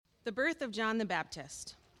The birth of John the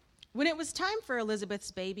Baptist. When it was time for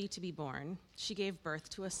Elizabeth's baby to be born, she gave birth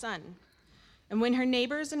to a son. And when her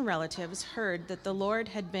neighbors and relatives heard that the Lord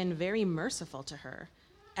had been very merciful to her,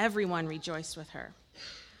 everyone rejoiced with her.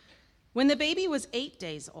 When the baby was 8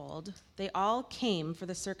 days old, they all came for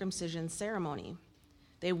the circumcision ceremony.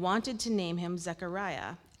 They wanted to name him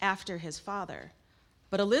Zechariah, after his father.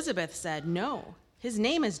 But Elizabeth said, "No, his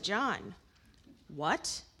name is John."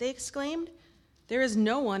 "What?" they exclaimed. "There is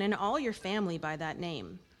no one in all your family by that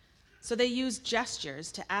name." So they used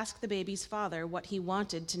gestures to ask the baby's father what he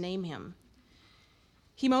wanted to name him.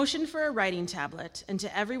 He motioned for a writing tablet, and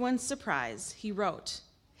to everyone's surprise, he wrote,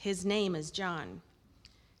 "His name is John."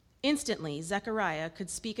 Instantly, Zechariah could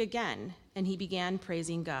speak again, and he began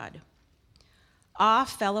praising God. Awe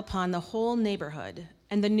fell upon the whole neighborhood,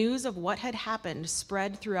 and the news of what had happened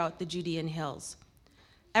spread throughout the Judean hills.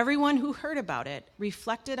 Everyone who heard about it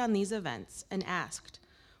reflected on these events and asked,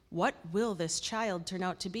 "What will this child turn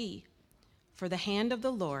out to be?" For the hand of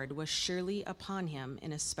the Lord was surely upon him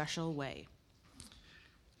in a special way.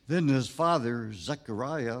 Then his father,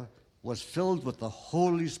 Zechariah, was filled with the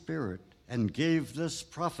Holy Spirit and gave this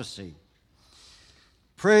prophecy.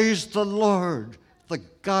 "Praise the Lord, the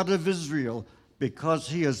God of Israel, because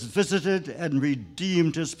he has visited and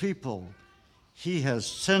redeemed his people. He has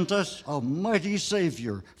sent us a mighty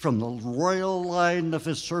Savior from the royal line of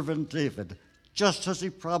his servant David, just as he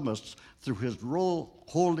promised through his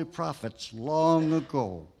holy prophets long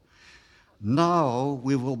ago. Now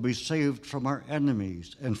we will be saved from our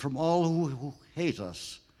enemies and from all who hate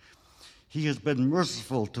us. He has been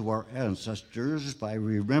merciful to our ancestors by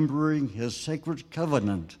remembering his sacred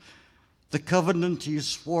covenant, the covenant he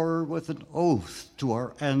swore with an oath to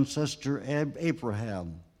our ancestor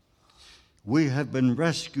Abraham. We have been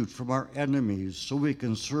rescued from our enemies so we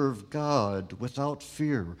can serve God without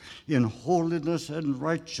fear in holiness and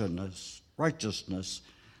righteousness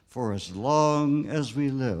for as long as we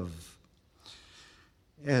live.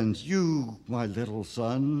 And you, my little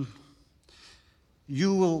son,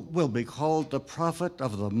 you will be called the prophet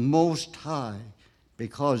of the Most High,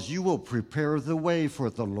 because you will prepare the way for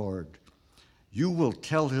the Lord. You will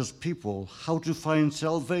tell his people how to find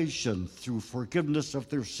salvation through forgiveness of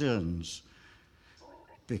their sins.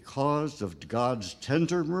 Because of God's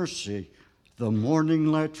tender mercy, the morning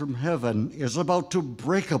light from heaven is about to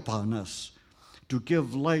break upon us, to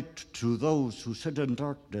give light to those who sit in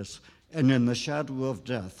darkness and in the shadow of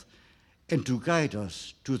death, and to guide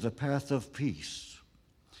us to the path of peace."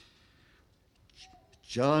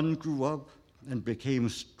 John grew up and became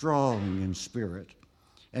strong in spirit,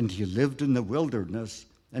 and he lived in the wilderness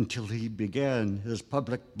until he began his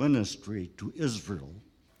public ministry to Israel.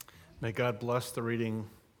 May God bless the reading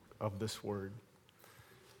of this word.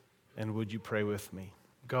 And would you pray with me?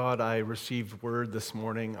 God, I received word this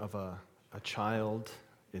morning of a child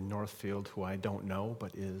in Northfield who I don't know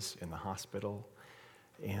but is in the hospital.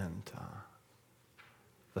 And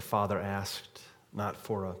the father asked not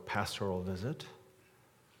for a pastoral visit,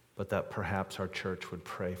 but that perhaps our church would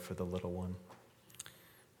pray for the little one.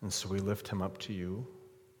 And so we lift him up to you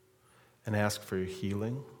and ask for your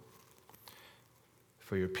healing,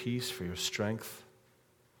 for your peace, for your strength,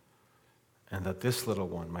 and that this little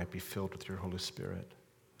one might be filled with your Holy Spirit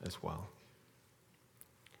as well.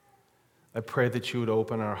 I pray that you would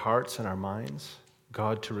open our hearts and our minds,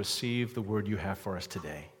 God, to receive the word you have for us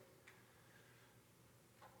today.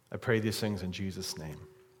 I pray these things in Jesus' name.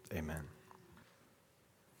 Amen.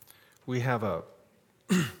 We have a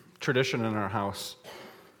tradition in our house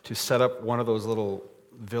to set up one of those little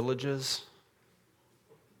villages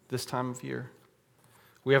this time of year.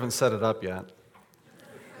 We haven't set it up yet,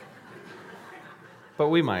 but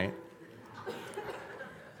we might.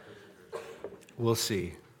 We'll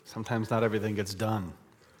see. Sometimes not everything gets done.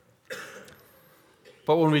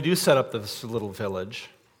 But when we do set up this little village,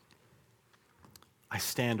 I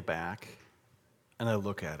stand back and I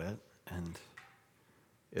look at it, and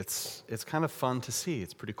it's kind of fun to see.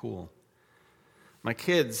 It's pretty cool. My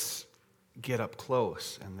kids get up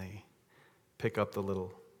close and they pick up the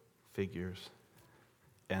little figures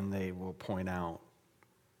and they will point out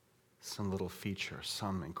some little feature,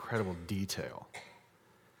 some incredible detail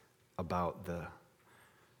about the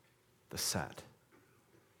set.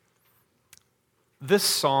 This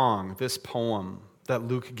song, this poem that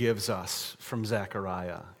Luke gives us from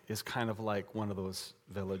Zechariah is kind of like one of those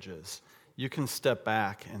villages. You can step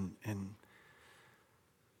back and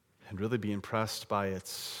really be impressed by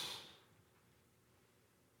its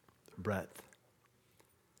breadth.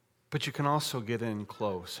 But you can also get in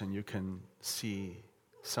close and you can see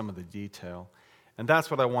some of the detail. And that's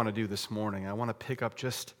what I want to do this morning. I want to pick up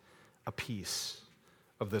just a piece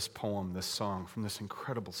of this poem, this song, from this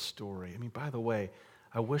incredible story. I mean, by the way,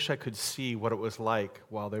 I wish I could see what it was like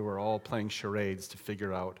while they were all playing charades to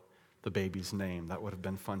figure out the baby's name. That would have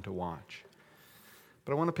been fun to watch.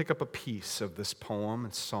 But I want to pick up a piece of this poem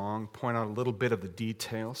and song, point out a little bit of the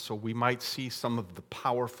details so we might see some of the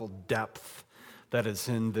powerful depth that is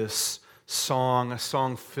in this song, a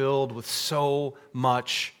song filled with so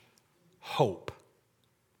much hope.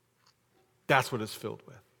 That's what it's filled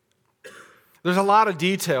with. There's a lot of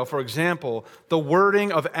detail. For example, the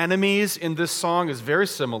wording of enemies in this song is very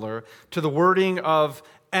similar to the wording of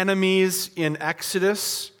enemies in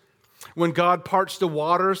Exodus, when God parts the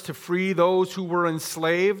waters to free those who were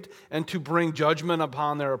enslaved and to bring judgment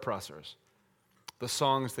upon their oppressors. The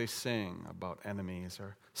songs they sing about enemies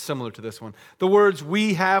are similar to this one. The words,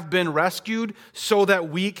 "we have been rescued so that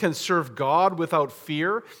we can serve God without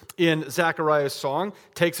fear," in Zechariah's song,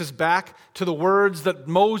 takes us back to the words that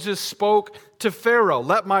Moses spoke to Pharaoh,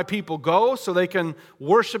 "Let my people go so they can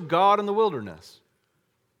worship God in the wilderness."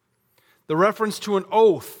 The reference to an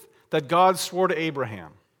oath that God swore to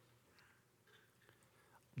Abraham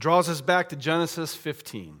draws us back to Genesis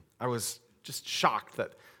 15. I was just shocked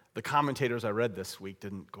that the commentators I read this week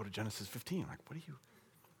didn't go to Genesis 15. Like, what are you?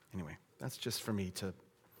 Anyway, that's just for me to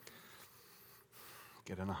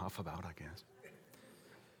get in a huff about, I guess.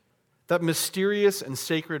 That mysterious and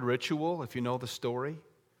sacred ritual, if you know the story,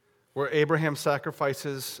 where Abraham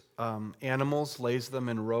sacrifices animals, lays them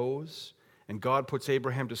in rows, and God puts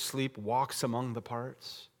Abraham to sleep, walks among the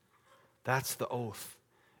parts. That's the oath.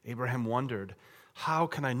 Abraham wondered, how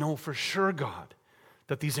can I know for sure, God,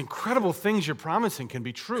 that these incredible things you're promising can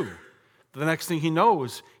be true? The next thing he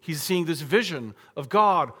knows, he's seeing this vision of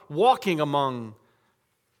God walking among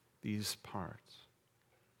these parts.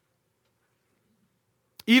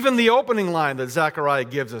 Even the opening line that Zechariah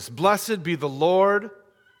gives us, "Blessed be the Lord,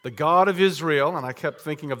 the God of Israel," and I kept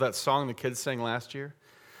thinking of that song the kids sang last year.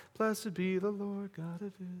 "Blessed be the Lord, God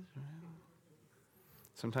of Israel."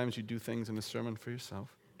 Sometimes you do things in a sermon for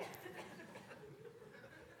yourself.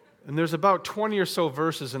 And there's about 20 or so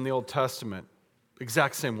verses in the Old Testament,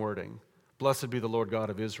 exact same wording, "Blessed be the Lord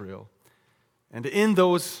God of Israel." And in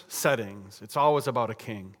those settings, it's always about a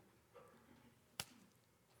king.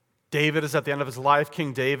 David is at the end of his life,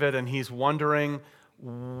 King David, and he's wondering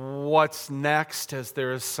what's next as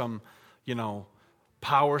there is some,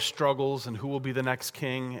 power struggles and who will be the next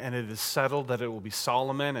king. And it is settled that it will be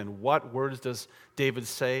Solomon. And what words does David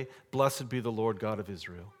say? "Blessed be the Lord God of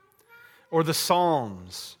Israel." Or the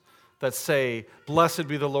Psalms that say, "Blessed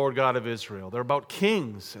be the Lord God of Israel." They're about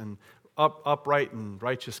kings and upright and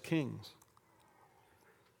righteous kings.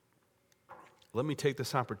 Let me take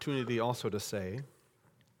this opportunity also to say,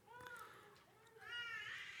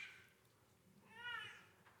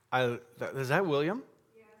 is that William?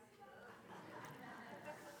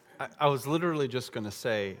 I was literally just going to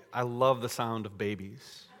say, I love the sound of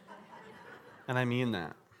babies. And I mean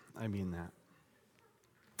that. I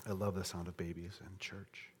love the sound of babies in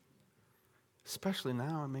church. Especially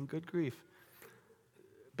now, good grief.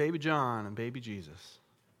 Baby John and baby Jesus.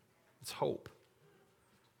 It's hope.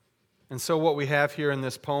 And so what we have here in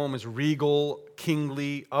this poem is regal,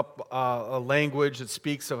 kingly, a language that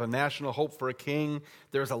speaks of a national hope for a king.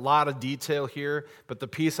 There's a lot of detail here, but the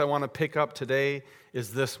piece I want to pick up today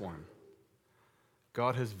is this one.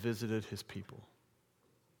 God has visited his people.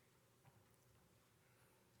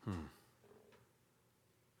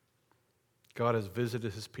 God has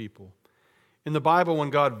visited his people. In the Bible, when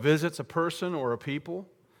God visits a person or a people,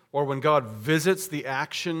 or when God visits the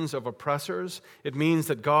actions of oppressors, it means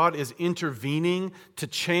that God is intervening to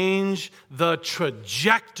change the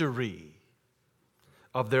trajectory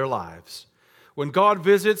of their lives. When God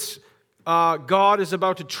visits, God is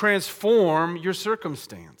about to transform your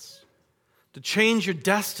circumstance, to change your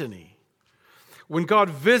destiny. When God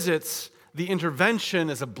visits, the intervention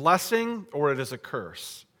is a blessing or it is a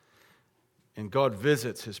curse. And God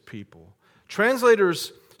visits his people.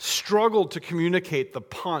 Translators struggled to communicate the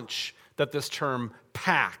punch that this term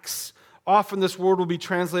packs. Often this word will be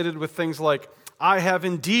translated with things like, "I have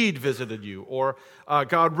indeed visited you," or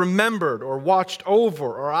 "God remembered," or "watched over,"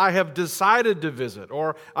 or "I have decided to visit,"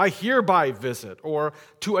 or "I hereby visit," or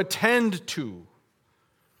 "to attend to,"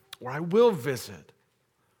 or "I will visit."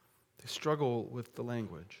 They struggle with the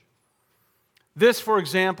language. This, for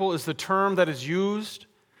example, is the term that is used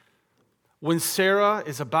when Sarah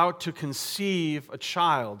is about to conceive a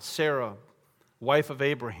child. Sarah, wife of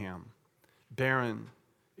Abraham, barren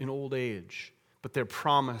in old age, but they're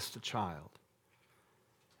promised a child.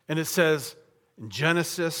 And it says in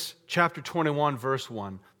Genesis chapter 21, verse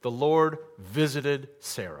 1, the Lord visited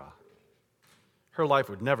Sarah. Her life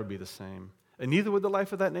would never be the same. and neither would the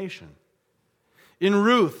life of that nation. In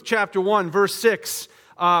Ruth chapter 1, verse 6,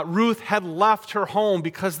 Ruth had left her home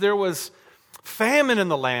because there was famine in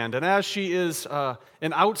the land. And as she is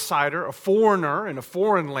an outsider, a foreigner in a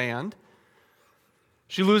foreign land,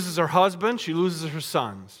 she loses her husband, she loses her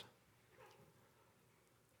sons.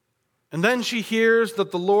 And then she hears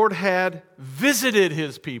that the Lord had visited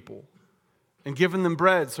his people and given them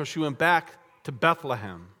bread, so she went back to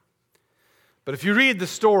Bethlehem. But if you read the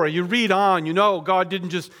story, you read on, you know God didn't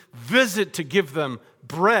just visit to give them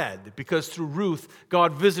bread, because through Ruth,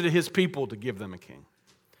 God visited his people to give them a king.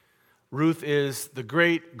 Ruth is the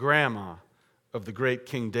great-grandma of the great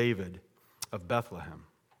King David of Bethlehem.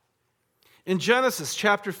 In Genesis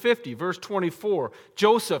chapter 50, verse 24,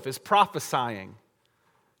 Joseph is prophesying.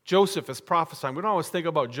 Joseph is prophesying. We don't always think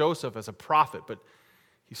about Joseph as a prophet, but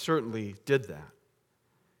he certainly did that.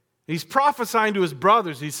 He's prophesying to his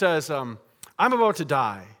brothers. He says, I'm about to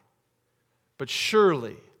die, but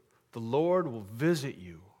surely the Lord will visit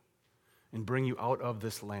you and bring you out of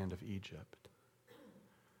this land of Egypt.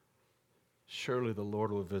 Surely the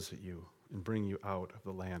Lord will visit you and bring you out of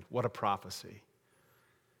the land. What a prophecy.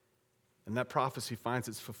 And that prophecy finds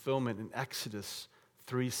its fulfillment in Exodus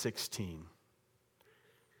 3:16.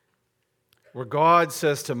 Where God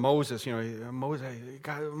says to Moses,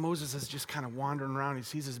 Moses is just kind of wandering around. He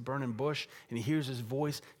sees this burning bush and he hears his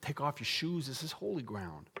voice, take off your shoes. This is holy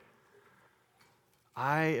ground.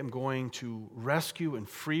 I am going to rescue and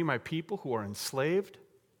free my people who are enslaved.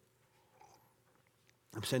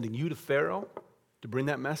 I'm sending you to Pharaoh to bring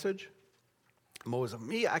that message. Moses,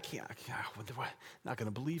 me, I can't. Not going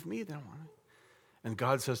to believe me. They don't want it. And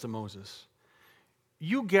God says to Moses,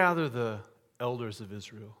 you gather the elders of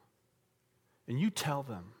Israel, and you tell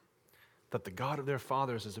them that the God of their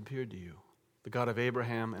fathers has appeared to you, the God of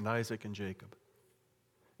Abraham and Isaac and Jacob.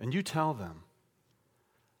 And you tell them,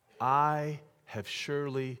 I have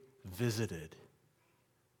surely visited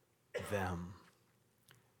them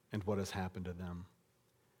and what has happened to them.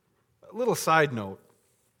 A little side note,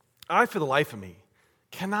 I, for the life of me,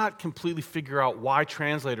 cannot completely figure out why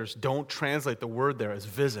translators don't translate the word there as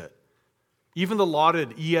visit. Even the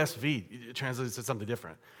lauded ESV translates it something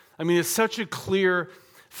different. I mean, it's such a clear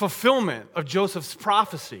fulfillment of Joseph's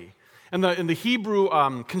prophecy. And the Hebrew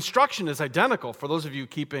construction is identical. For those of you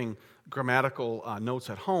keeping grammatical notes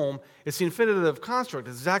at home, it's the infinitive construct,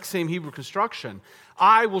 the exact same Hebrew construction.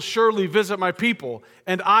 I will surely visit my people,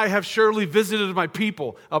 and I have surely visited my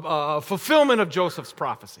people. A fulfillment of Joseph's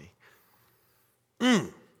prophecy.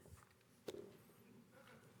 And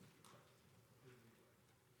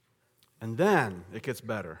then it gets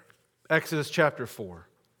better. Exodus chapter 4.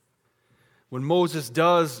 When Moses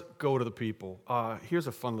does go to the people, here's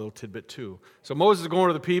a fun little tidbit too. So Moses is going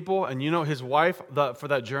to the people, and you know his wife, for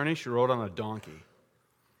that journey, she rode on a donkey.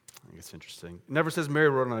 I think it's interesting. It never says Mary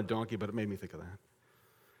rode on a donkey, but it made me think of that.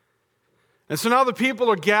 And so now the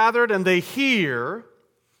people are gathered, and they hear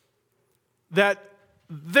that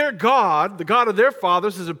their God, the God of their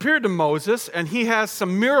fathers, has appeared to Moses, and he has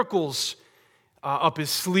some miracles up his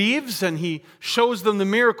sleeves, and he shows them the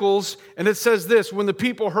miracles. And it says this, when the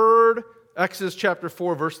people heard, Exodus chapter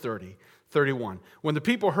 4, verse 31. When the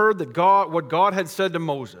people heard that what God had said to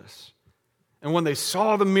Moses, and when they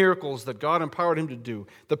saw the miracles that God empowered him to do,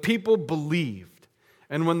 the people believed.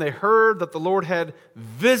 And when they heard that the Lord had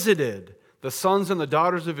visited the sons and the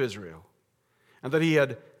daughters of Israel, and that he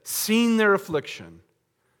had seen their affliction,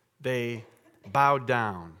 they bowed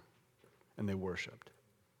down and they worshiped.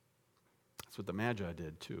 That's what the Magi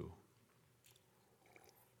did too.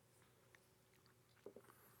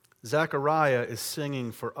 Zechariah is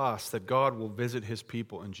singing for us that God will visit his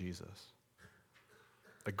people in Jesus.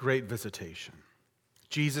 A great visitation.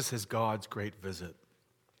 Jesus is God's great visit.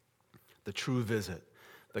 The true visit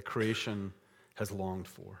that creation has longed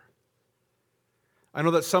for. I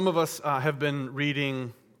know that some of us have been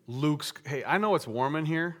reading Luke's. Hey, I know it's warm in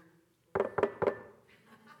here.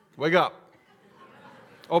 Wake up.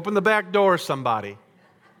 Open the back door, somebody.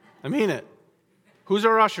 I mean it. Who's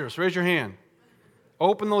our ushers? Raise your hand.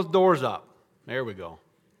 Open those doors up. There we go.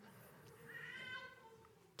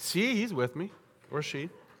 See, he's with me. Or she.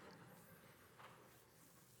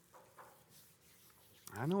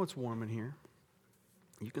 I know it's warm in here.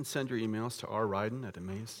 You can send your emails to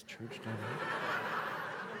rryden@emmauschurch.org.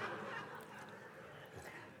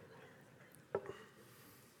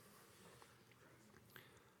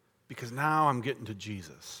 Because now I'm getting to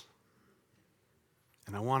Jesus.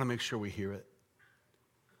 And I want to make sure we hear it.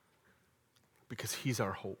 Because he's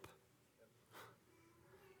our hope.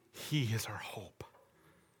 He is our hope.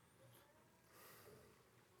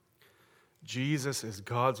 Jesus is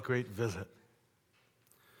God's great visit.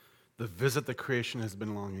 the visit that creation has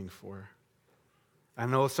been longing for. I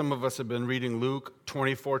know some of us have been reading Luke,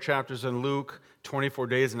 24 chapters in Luke, 24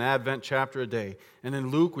 days in Advent, chapter a day. And in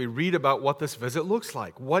Luke, we read about what this visit looks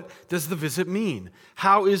like. What does the visit mean?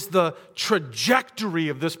 How is the trajectory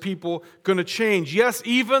of this people going to change? Yes,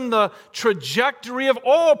 even the trajectory of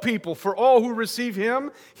all people, for all who receive him,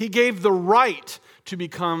 he gave the right to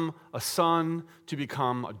become a son, to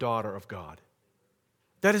become a daughter of God.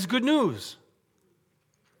 That is good news.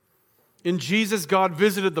 In Jesus, God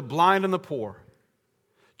visited the blind and the poor.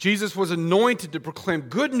 Jesus was anointed to proclaim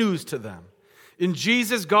good news to them. In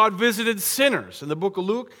Jesus, God visited sinners. In the book of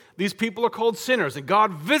Luke, these people are called sinners, and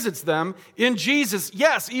God visits them in Jesus.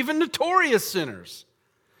 Yes, even notorious sinners.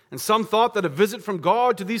 And some thought that a visit from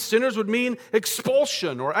God to these sinners would mean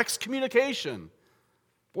expulsion or excommunication.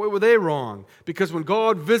 Boy, were they wrong. Because when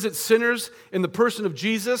God visits sinners in the person of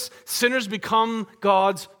Jesus, sinners become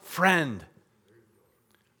God's friend.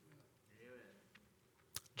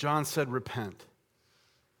 John said, repent,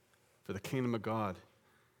 for the kingdom of God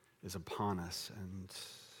is upon us. And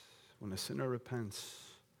when a sinner repents,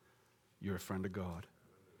 you're a friend of God.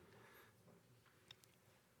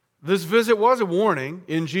 This visit was a warning.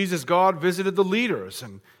 In Jesus, God visited the leaders,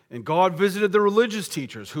 and God visited the religious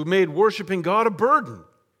teachers who made worshiping God a burden,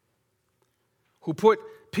 who put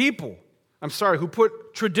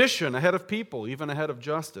tradition ahead of people, even ahead of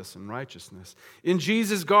justice and righteousness. In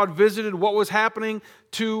Jesus, God visited what was happening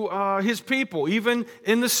to his people, even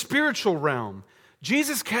in the spiritual realm.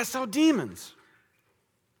 Jesus cast out demons.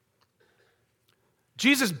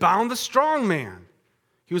 Jesus bound the strong man.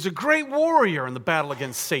 He was a great warrior in the battle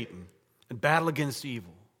against Satan and battle against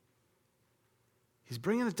evil. He's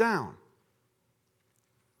bringing it down.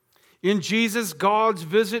 In Jesus, God's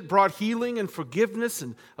visit brought healing and forgiveness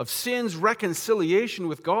and of sins, reconciliation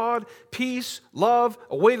with God, peace, love,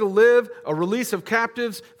 a way to live, a release of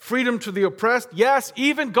captives, freedom to the oppressed. Yes,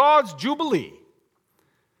 even God's jubilee.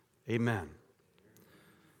 Amen.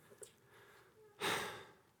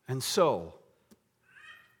 And so,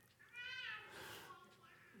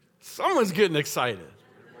 someone's getting excited.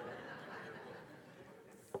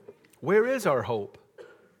 Where is our hope?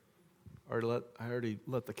 I already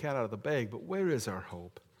let the cat out of the bag, but where is our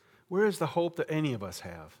hope? Where is the hope that any of us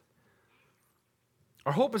have?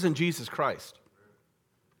 Our hope is in Jesus Christ.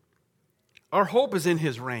 Our hope is in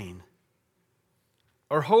his reign.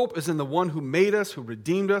 Our hope is in the one who made us, who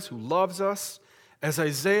redeemed us, who loves us, as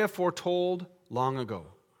Isaiah foretold long ago.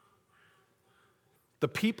 The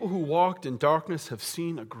people who walked in darkness have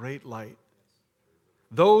seen a great light.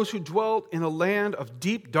 Those who dwelt in a land of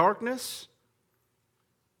deep darkness,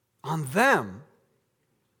 on them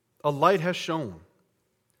a light has shone.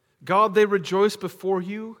 God, they rejoice before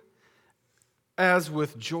you as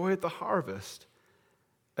with joy at the harvest,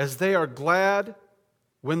 as they are glad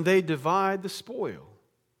when they divide the spoil.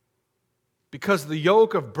 Because the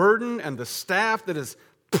yoke of burden and the staff that is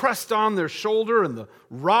pressed on their shoulder and the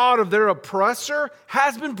rod of their oppressor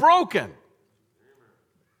has been broken.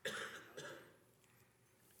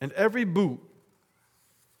 And every boot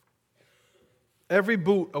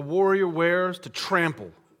a warrior wears to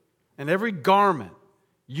trample, and every garment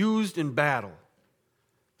used in battle,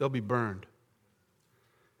 they'll be burned.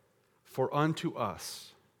 For unto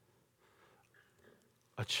us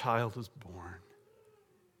a child is born.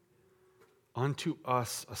 Unto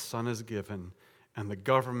us a son is given, and the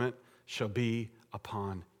government shall be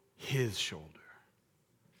upon his shoulder.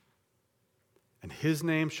 And his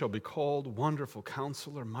name shall be called Wonderful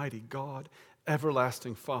Counselor, Mighty God,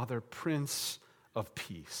 Everlasting Father, Prince of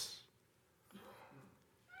Peace.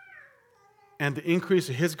 And the increase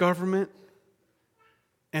of his government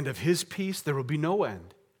and of his peace, there will be no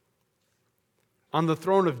end. On the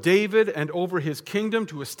throne of David and over his kingdom,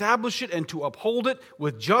 to establish it and to uphold it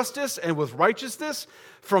with justice and with righteousness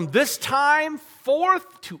from this time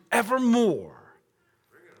forth to evermore.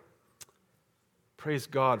 Praise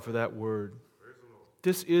God for that word.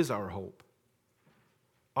 This is our hope.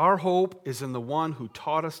 Our hope is in the one who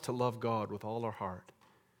taught us to love God with all our heart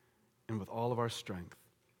and with all of our strength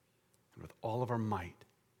and with all of our might,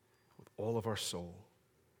 with all of our soul.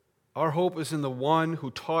 Our hope is in the one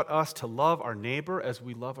who taught us to love our neighbor as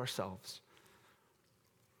we love ourselves.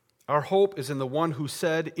 Our hope is in the one who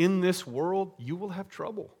said, in this world you will have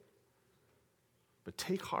trouble, but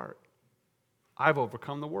take heart. I've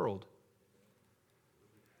overcome the world.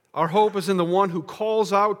 Our hope is in the one who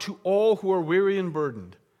calls out to all who are weary and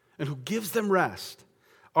burdened and who gives them rest.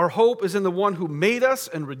 Our hope is in the one who made us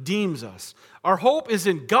and redeems us. Our hope is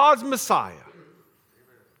in God's Messiah,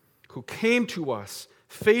 who came to us,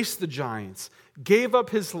 faced the giants, gave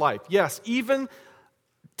up his life, yes, even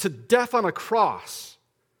to death on a cross,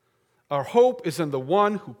 Our hope is in the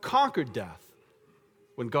one who conquered death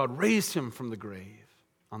when God raised him from the grave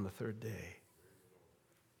on the third day.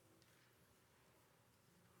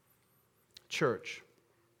 Church,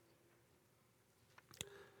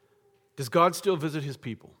 does God still visit his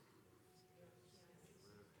people?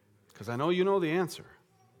 Because I know you know the answer.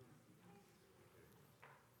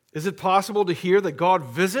 Is it possible to hear that God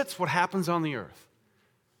visits what happens on the earth?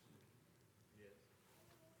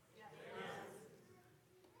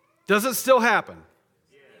 Does it still happen?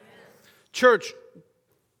 Church,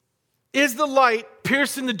 is the light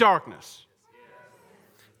piercing the darkness?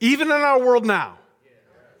 Even in our world now?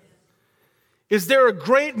 Is there a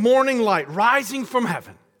great morning light rising from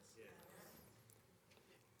heaven?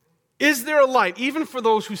 Is there a light even for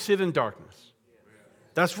those who sit in darkness?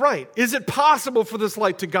 That's right. Is it possible for this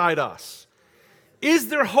light to guide us? Is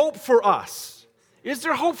there hope for us? Is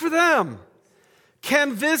there hope for them?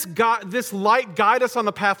 Can this light guide us on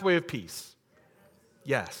the pathway of peace?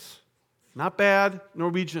 Yes. Not bad,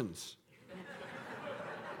 Norwegians.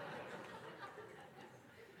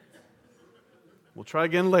 We'll try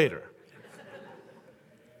again later.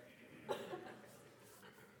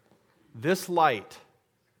 This light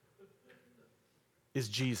is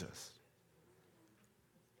Jesus.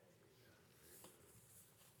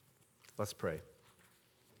 Let's pray.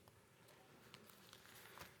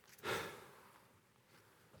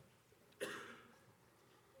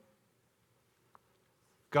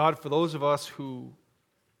 God, for those of us who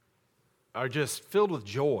are just filled with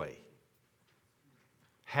joy,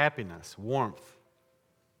 happiness, warmth,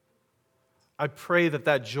 I pray that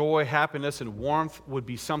that joy, happiness, and warmth would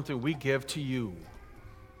be something we give to you.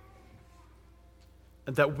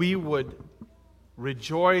 And that we would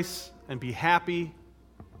rejoice and be happy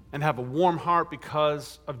and have a warm heart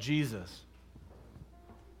because of Jesus.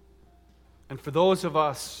 And for those of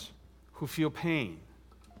us who feel pain,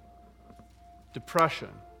 depression,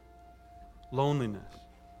 loneliness,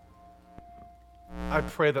 I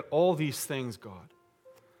pray that all these things, God,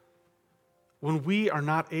 when we are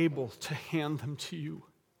not able to hand them to you,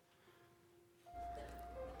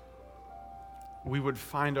 we would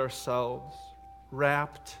find ourselves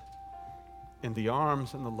wrapped in the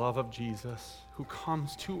arms and the love of Jesus who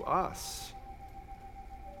comes to us.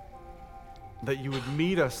 That you would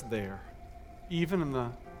meet us there, even in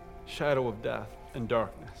the shadow of death and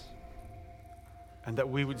darkness. And that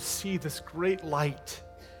we would see this great light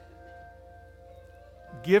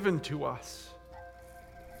given to us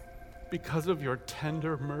because of your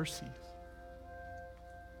tender mercies.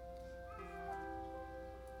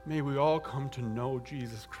 May we all come to know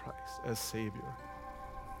Jesus Christ as Savior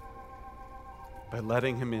by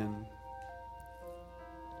letting him in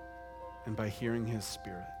and by hearing his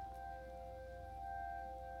Spirit.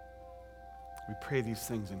 We pray these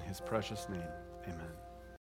things in his precious name. Amen.